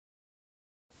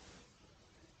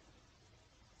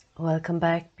Welcome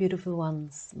back, beautiful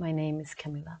ones. My name is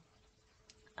Camilla.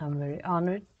 I'm very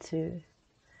honored to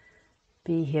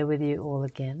be here with you all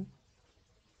again.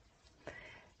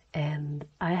 And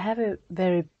I have a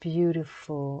very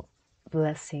beautiful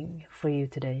blessing for you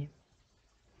today.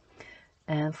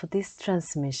 And for this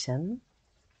transmission,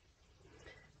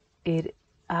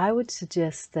 I would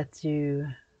suggest that you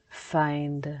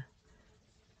find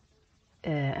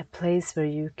a place where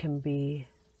you can be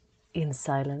in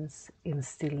silence, in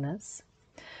stillness,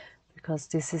 because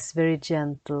this is very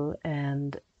gentle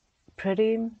and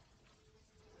pretty.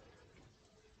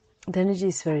 The energy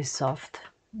is very soft,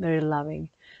 very loving.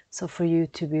 So for you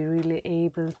to be really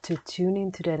able to tune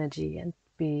into the energy and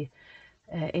be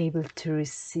able to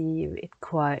receive it,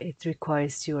 it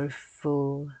requires your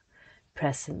full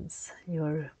presence,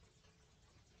 your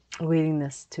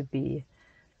willingness to be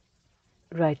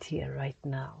right here, right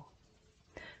now.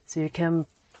 So you can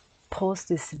pause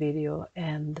this video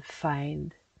and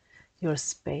find your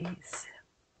space.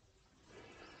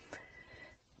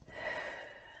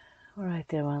 All right,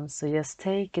 everyone. So just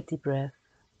take a deep breath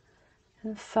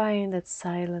and find that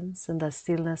silence and that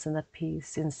stillness and that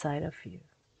peace inside of you.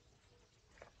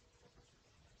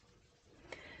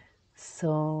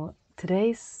 So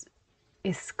today's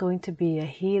is going to be a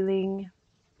healing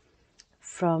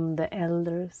from the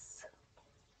elders,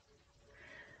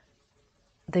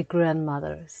 the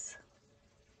grandmothers,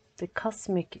 the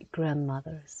cosmic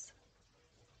grandmothers.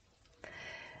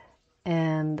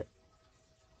 And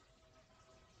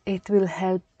it will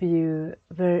help you,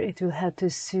 it will help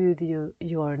to soothe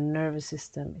your nervous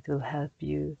system. It will help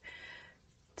you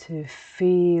to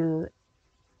feel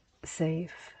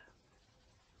safe.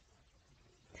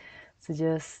 So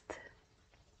just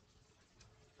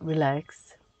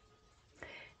relax.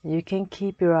 You can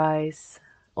keep your eyes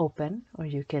open, or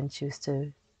you can choose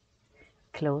to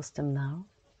close them now.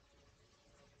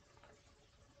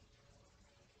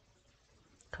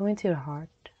 Come into your heart.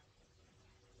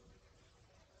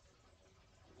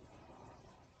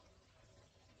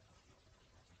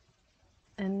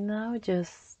 And now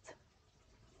just,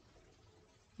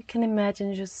 you can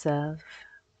imagine yourself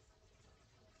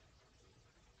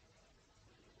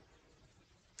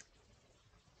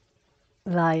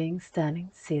lying,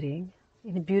 standing, sitting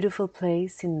in a beautiful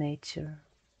place in nature,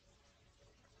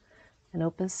 an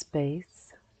open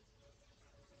space,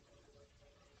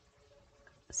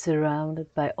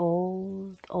 surrounded by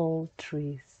old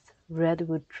trees,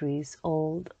 redwood trees,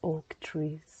 old oak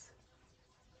trees.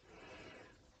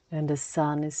 And the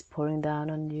sun is pouring down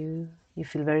on you. You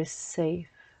feel very safe,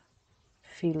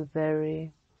 feel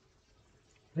very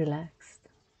relaxed.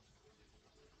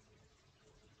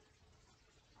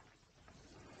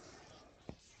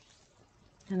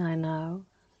 And I now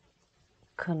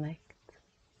connect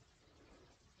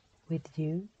with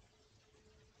you,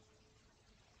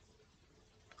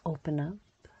 open up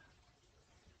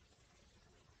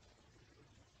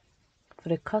for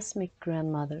the cosmic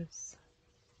grandmothers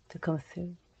to come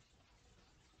through.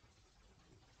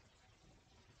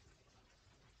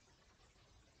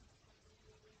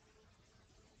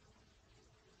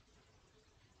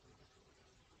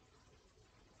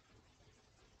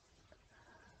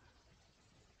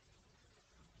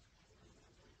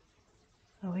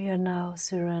 We are now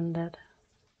surrounded.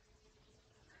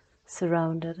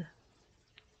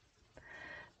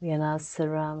 We are now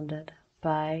surrounded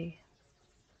by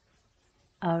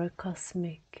our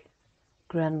cosmic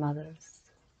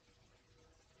grandmothers.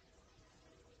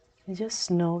 You just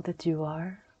know that you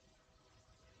are,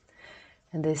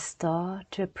 and they start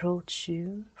to approach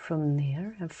you from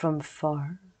near and from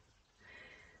far.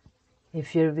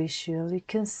 If you're visual, you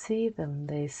can see them.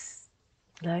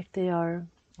 Like they are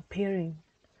appearing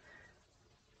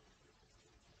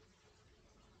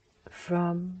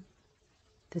from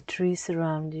the trees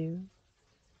around you,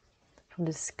 from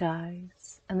the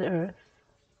skies and the earth.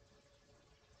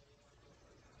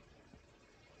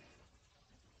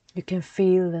 You can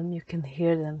feel them, you can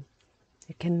hear them,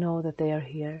 you can know that they are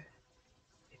here,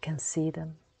 you can see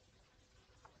them.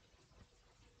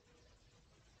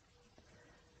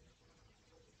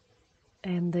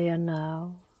 And they are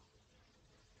now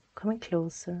coming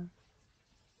closer.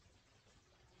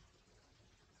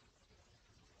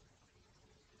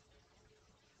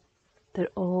 Their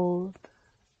old,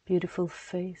 beautiful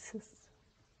faces.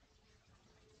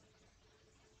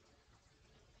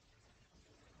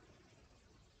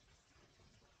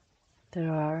 There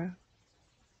are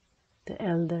the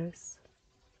elders.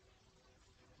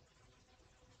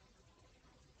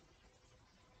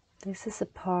 This is a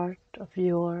part of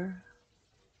your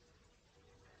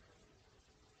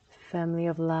family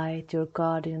of light, your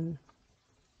guardian.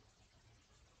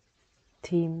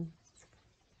 teams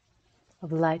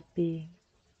of light being.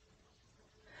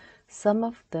 Some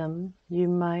of them you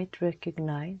might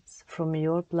recognize from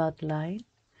your bloodline,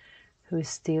 who is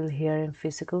still here in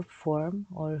physical form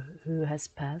or who has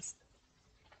passed.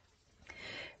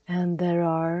 And there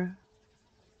are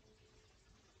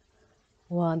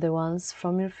the ones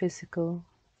from your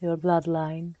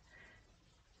bloodline,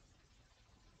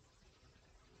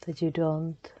 that you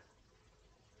didn't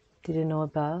know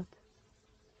about,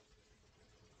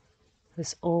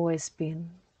 who's always been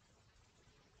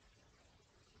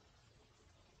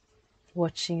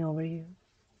watching over you.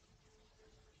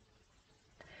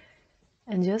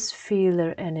 And just feel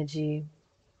their energy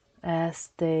as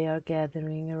they are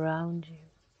gathering around you.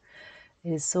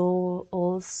 It is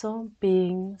also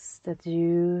beings that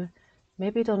you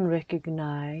maybe don't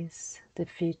recognize the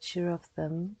feature of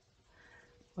them,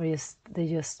 or they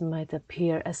just might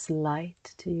appear as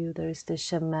light to you. There is the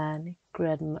shamanic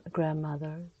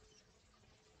grandmother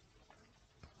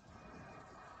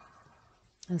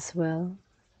as well.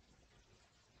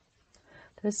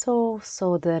 There's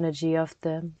also the energy of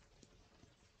the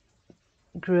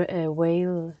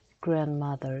whale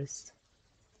grandmothers,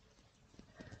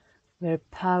 very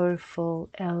powerful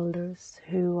elders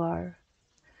who are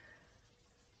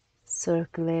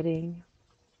circulating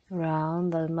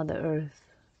around the Mother Earth,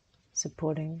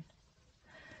 supporting.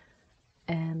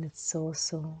 And it's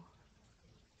also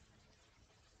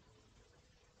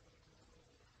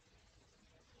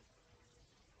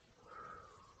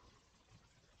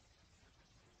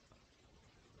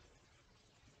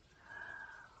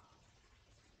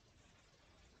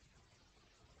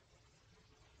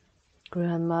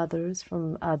grandmothers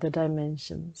from other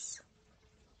dimensions,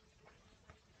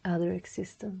 other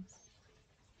existence.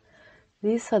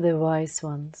 These are the wise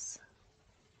ones,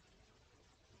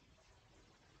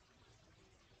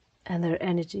 and their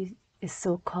energy is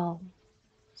so calm,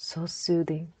 so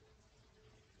soothing.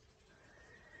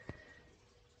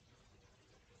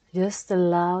 Just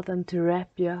allow them to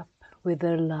wrap you up with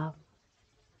their love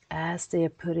as they are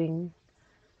putting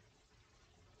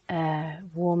a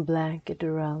warm blanket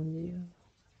around you.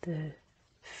 The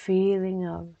feeling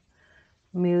of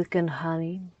milk and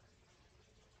honey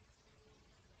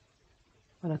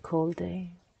on a cold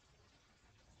day.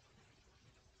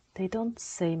 They don't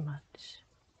say much,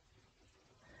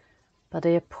 but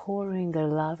they are pouring their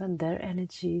love and their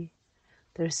energy,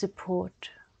 their support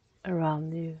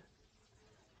around you,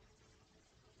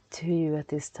 to you at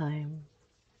this time.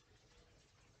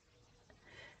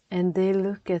 And they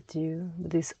look at you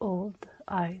with these old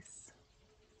eyes,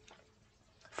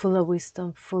 full of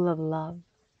wisdom, full of love.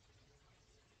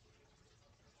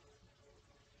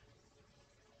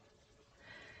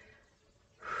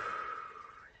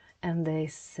 And they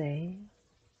say,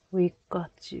 "We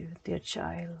got you, dear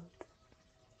child.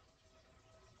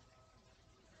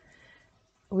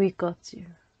 We got you."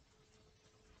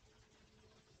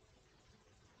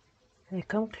 They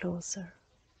come closer.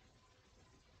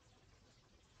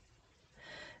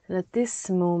 And at this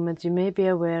moment, you may be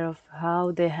aware of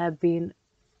how they have been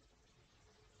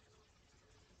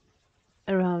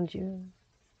around you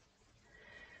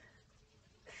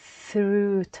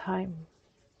through time,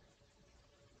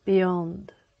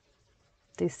 beyond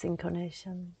this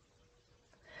incarnation.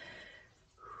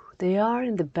 They are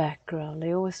in the background.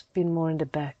 They've always been more in the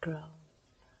background.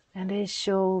 And they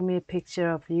show me a picture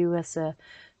of you as a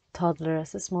toddler,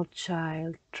 as a small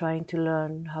child, trying to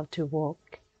learn how to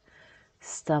walk,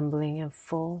 stumbling and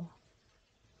fall.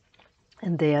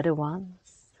 And they are the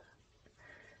ones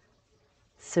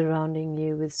surrounding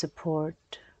you with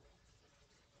support,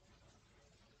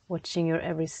 watching your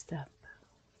every step.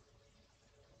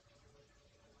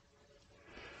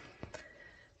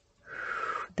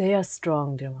 They are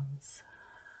strong, dear ones,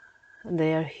 and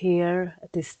they are here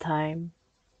at this time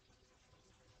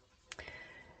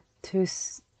to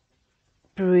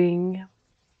bring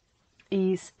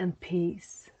ease and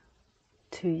peace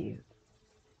to you.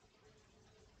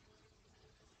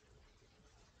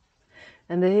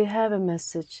 And they have a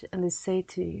message, and they say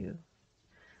to you,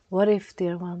 what if,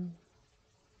 dear one,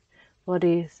 what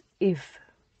if,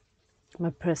 my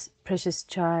precious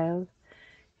child,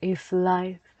 if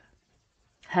life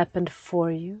happened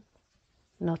for you,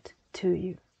 not to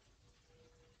you?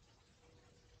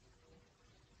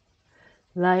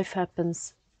 Life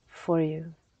happens for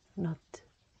you, not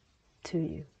to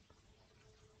you.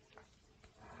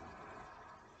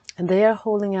 And they are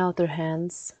holding out their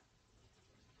hands,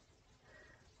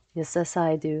 just as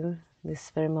I do this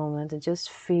very moment, and just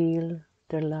feel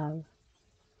their love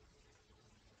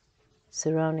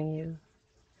surrounding you.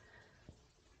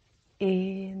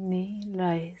 Eni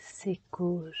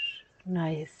laisikur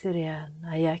Naisiria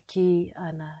Nayaki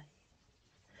Anai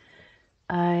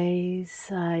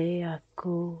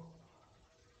Aisayaku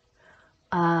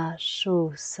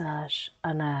Ashusash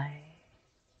Anai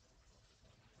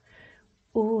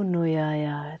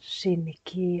Unoyaya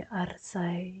Shiniki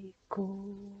Arsaiku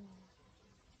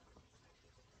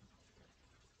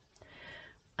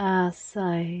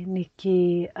Asai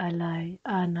Niki Alai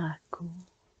Anaku.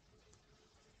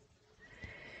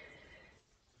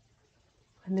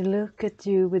 And they look at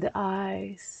you with the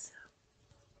eyes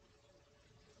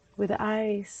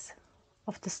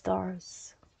of the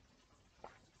stars,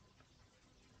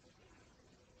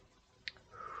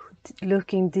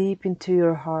 looking deep into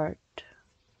your heart,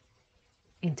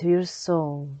 into your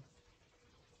soul,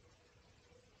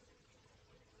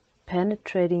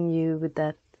 penetrating you with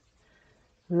that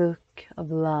look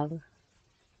of love,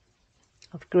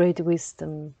 of great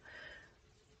wisdom.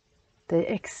 They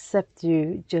accept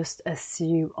you just as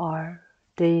you are.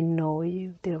 They know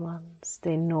you, dear ones.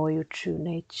 They know your true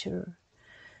nature.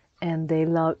 And they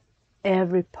love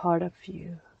every part of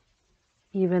you,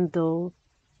 even though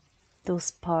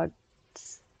those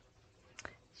parts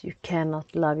you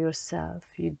cannot love yourself,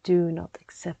 you do not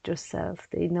accept yourself.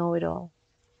 They know it all.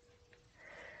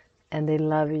 And they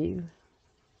love you.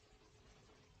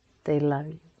 They love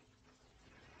you.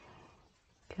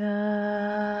 Guys,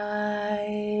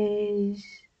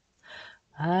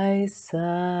 I sigh,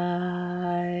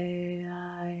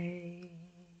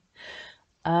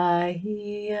 I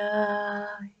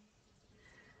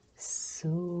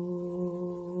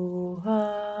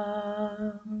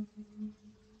Soham,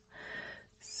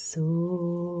 Soham.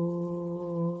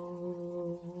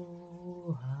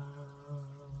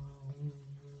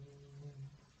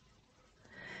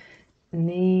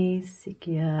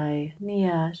 Nisikyai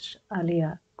Niyash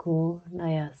Aliaku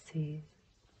Nayasi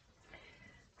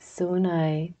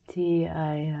Sunai Ti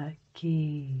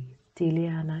Ayaki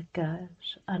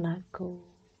Tilianakash Anako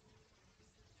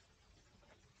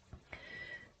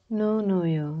No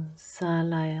Noyo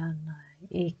Salayanai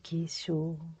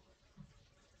Ikishu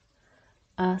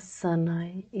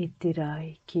Asanai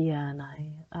Itirai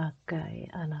Kianai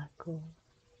Akai Anako.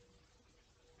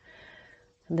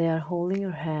 They are holding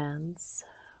your hands,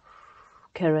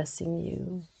 caressing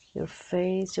you, your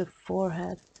face, your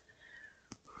forehead.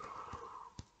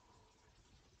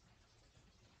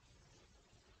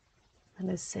 And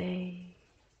they say,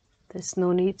 there's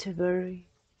no need to worry.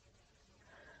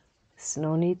 There's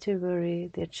no need to worry,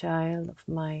 dear child of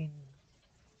mine.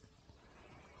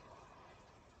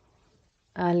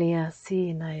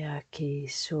 Aliasi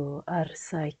nayaki so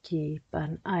arsaiki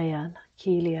pan ayan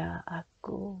kilia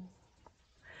aku.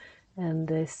 And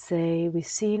they say, we've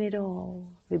seen it all,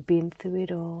 we've been through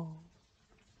it all.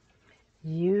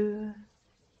 You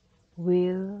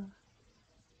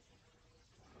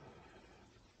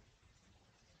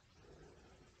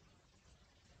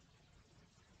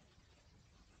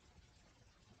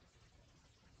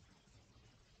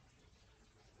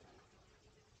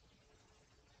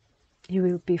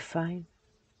will be fine.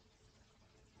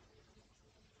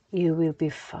 You will be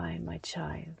fine, my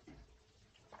child.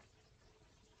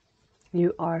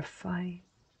 You are fine.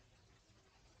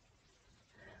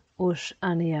 Ush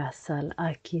aniasal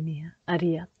akinia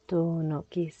ariato no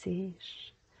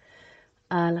kisish.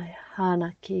 Alay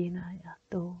hanakina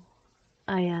yato.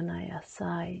 Ayanaya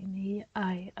sai ni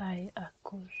ai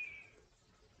akush.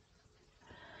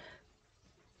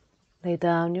 Lay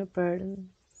down your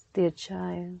burdens, dear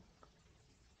child.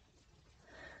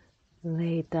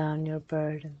 Lay down your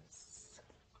burdens.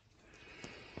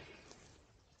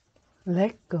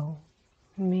 Let go.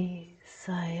 Mi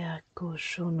sayako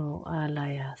shono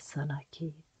alaya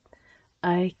sanaki.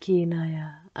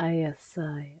 Aikinaya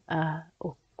ayasai a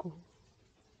oku.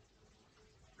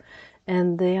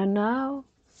 And they are now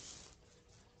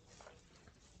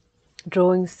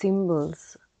drawing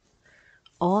symbols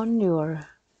on your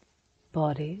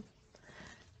body,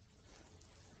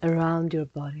 around your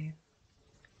body,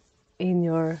 in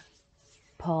your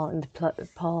palm, in the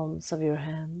palms of your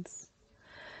hands.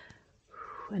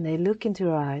 And they look into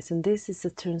your eyes, and this is a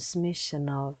transmission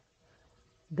of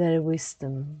their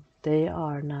wisdom. They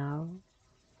are now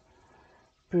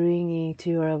bringing to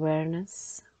your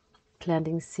awareness,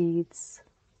 planting seeds.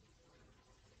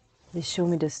 They show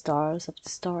me the stars of the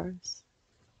stars.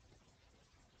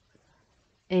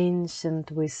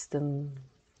 Ancient wisdom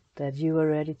that you are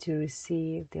ready to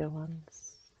receive, dear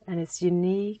ones. And it's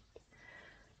unique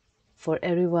for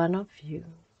every one of you.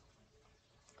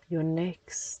 Your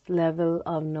next level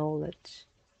of knowledge.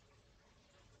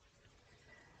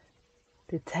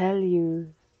 They tell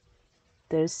you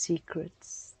their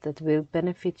secrets that will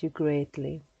benefit you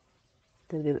greatly.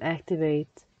 that will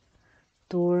activate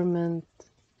dormant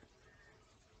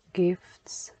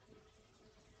gifts,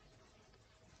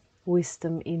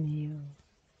 wisdom in you,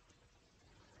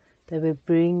 that will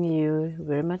bring you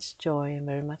very much joy and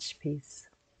very much peace.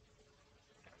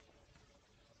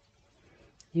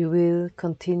 You will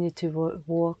continue to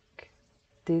walk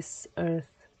this earth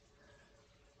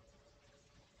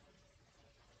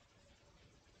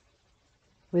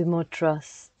with more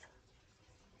trust,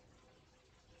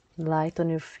 light on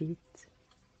your feet.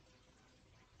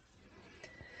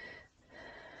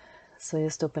 So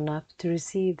just open up to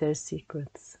receive their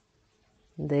secrets.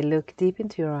 They look deep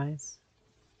into your eyes.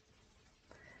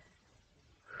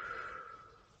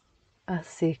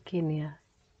 Asikinia,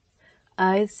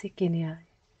 I sikinia,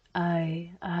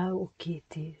 I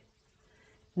aukiti,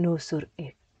 nosur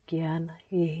ekiana,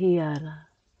 ihiana,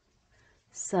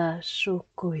 sa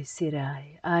shukui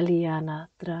sirai, aliana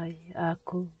trai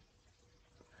aku,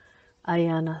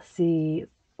 ayana si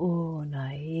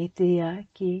onai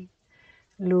itiaki,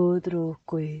 ludru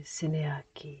kui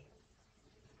sineaki.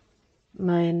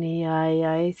 Mani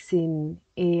ai sin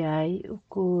ai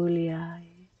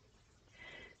ukuliai.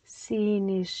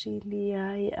 Sini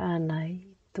shiliai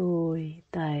anai toi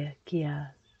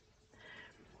tayakia.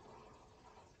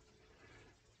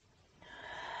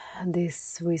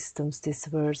 These wisdoms, these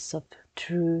words of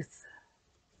truth,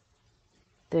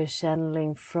 they're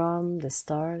channeling from the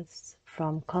stars,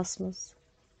 from cosmos,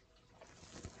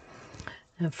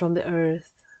 and from the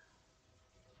earth.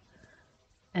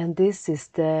 And this is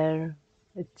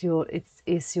it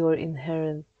is your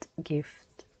inherent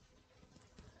gift.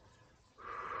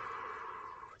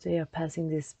 They are passing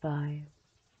this by.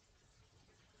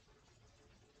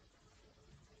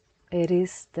 It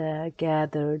is the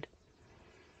gathered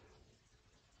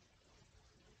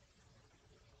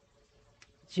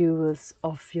jewels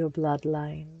of your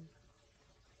bloodline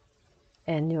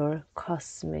and your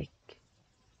cosmic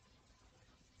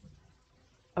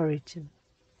origin.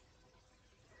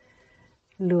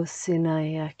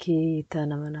 Lusinai aki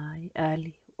tanamanai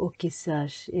ali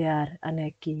okisash yar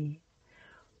aneki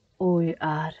oi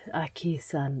ar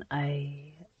akisan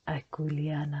ai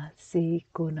akuliana si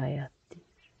kunayati.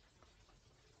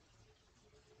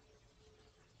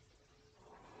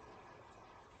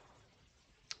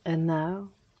 And now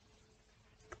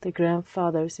the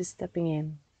grandfathers is stepping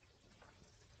in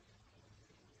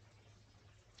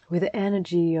with the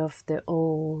energy of the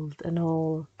old,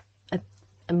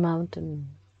 a mountain,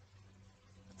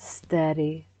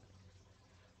 steady,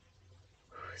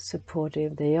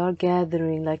 supportive. They are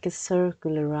gathering like a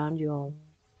circle around you all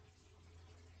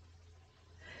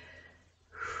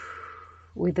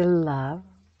with a love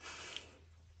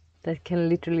that can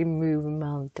literally move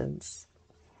mountains.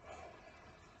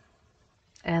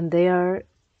 And they are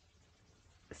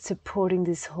supporting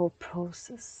this whole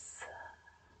process.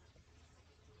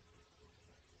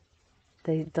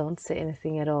 They don't say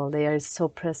anything at all. They are so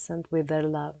present with their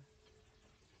love,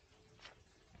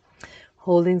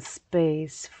 holding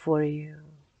space for you.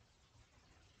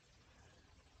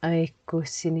 Aiku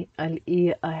sini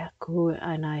al-i aiku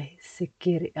anai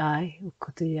sikiri ai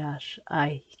ukutuyash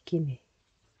ai kini.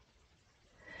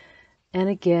 And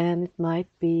again, it might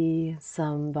be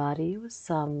somebody or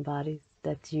somebody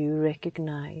that you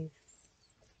recognize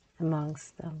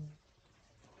amongst them.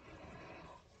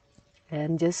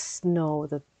 And just know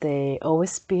that they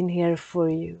always been here for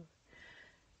you.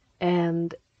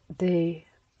 And they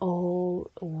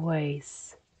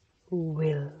always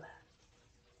will.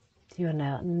 You are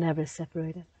now never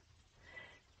separated.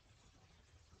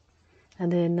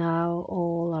 And they now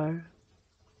all are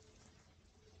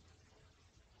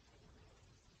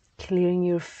clearing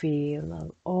your field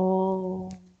of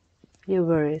all your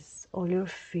worries, all your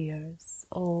fears,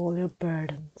 all your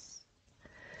burdens.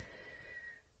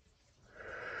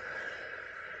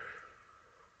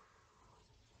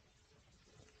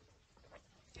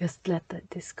 Just let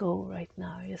this go right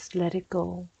now. Just let it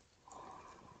go.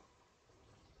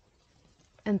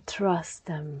 And trust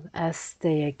them as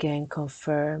they again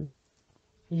confirm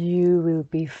you will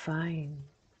be fine,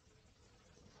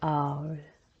 our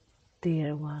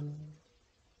dear one.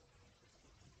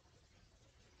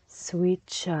 Sweet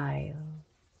child,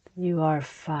 you are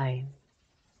fine.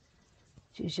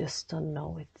 You just don't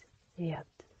know it yet.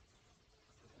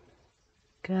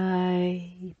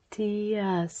 Kai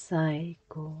tia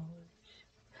saiko.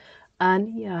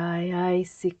 Ani ai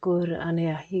sikur ani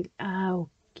ahil au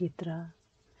kitra.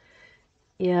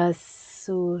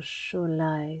 Yasu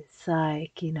sholai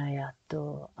sai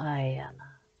kinayato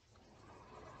ayana.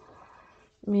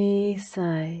 Mi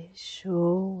sai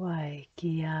showai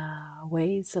kia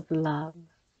ways of love,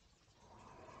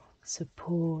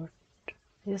 support,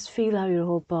 Just feel how your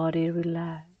whole body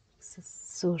relaxes.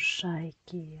 So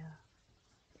shaky.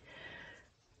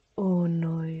 Oh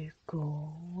no, you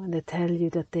go. And they tell you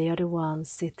that they are the ones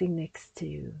sitting next to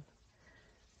you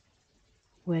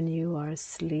when you are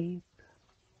asleep,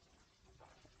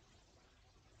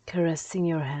 caressing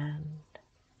your hand.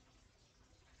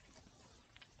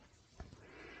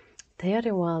 They are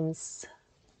the ones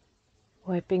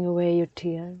wiping away your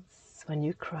tears when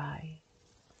you cry.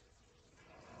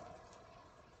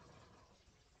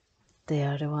 They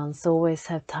are the ones always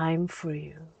have time for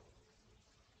you,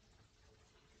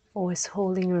 always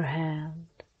holding your hand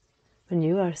when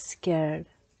you are scared,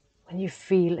 when you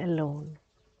feel alone.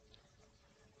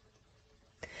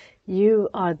 You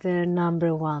are their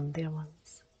number one, dear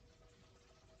ones.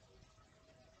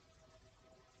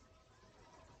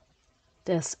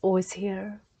 They're always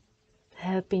here,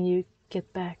 helping you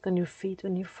get back on your feet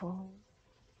when you fall.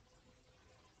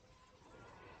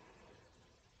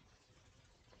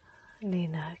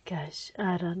 Nina kash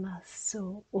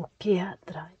aranaso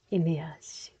okiatra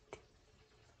iniashiti.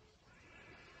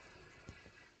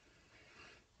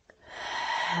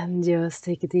 And just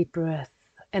take a deep breath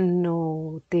and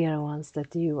know, dear ones,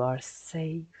 that you are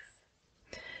safe.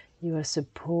 You are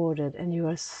supported and you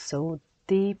are so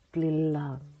deeply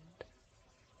loved.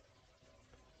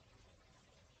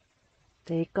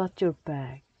 They got your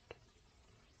back.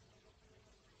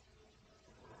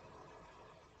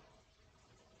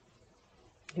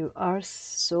 You are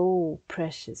so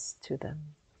precious to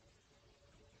them.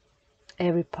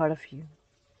 Every part of you.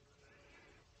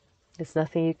 There's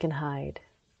nothing you can hide.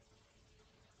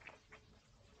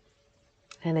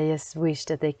 And I just wish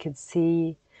that they could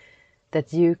see,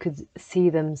 that you could see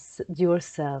them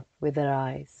yourself with their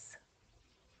eyes.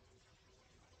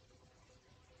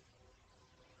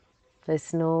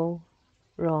 There's no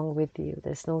wrong with you.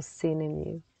 There's no sin in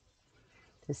you.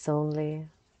 There's only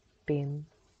been.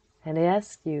 And they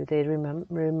ask you, they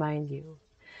remind you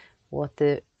what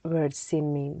the word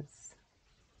sin means.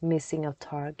 Missing of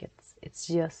targets. It's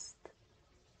just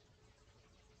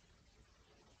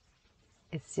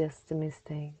a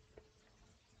mistake.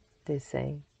 They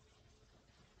say,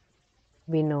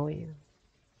 we know you.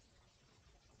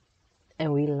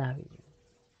 And we love you.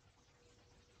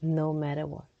 No matter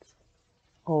what.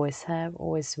 Always have,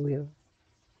 always will.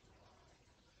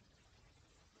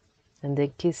 And they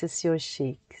kisses your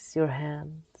cheeks, your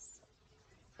hands.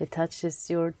 They touch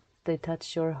your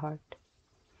heart.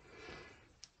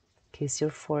 Kiss your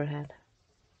forehead.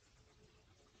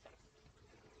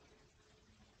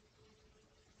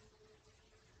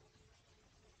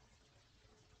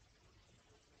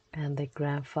 And the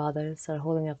grandfathers are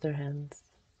holding up their hands.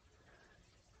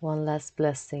 One last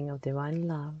blessing of divine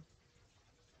love.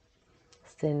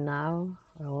 They now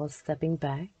are all stepping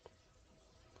back.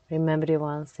 Remember, the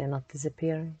ones, they're not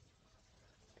disappearing.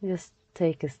 Just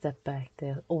take a step back.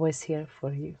 They're always here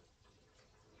for you.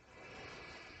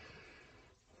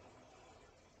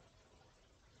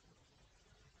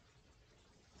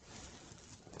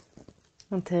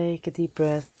 And take a deep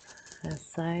breath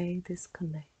as I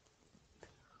disconnect.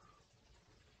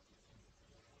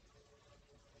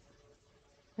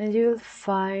 And you'll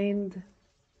find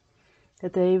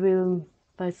that they will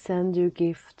send you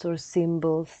gifts or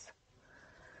symbols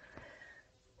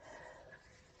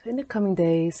in the coming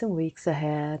days and weeks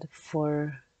ahead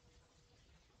for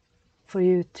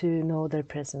you to know their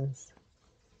presence.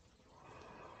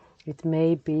 It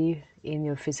may be in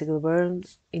your physical world,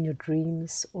 in your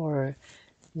dreams, or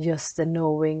just a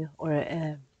knowing or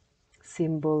a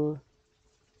symbol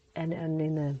and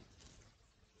in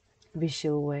a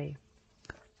visual way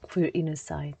for your inner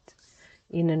sight,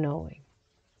 inner knowing.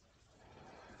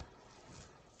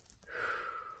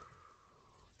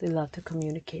 They love to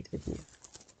communicate with you.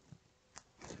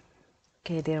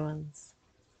 Okay, dear ones.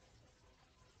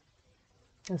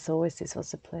 As always, this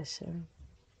was a pleasure.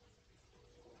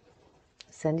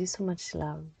 Send you so much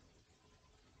love.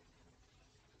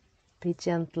 Be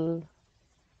gentle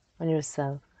on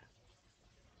yourself.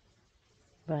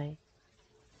 Bye.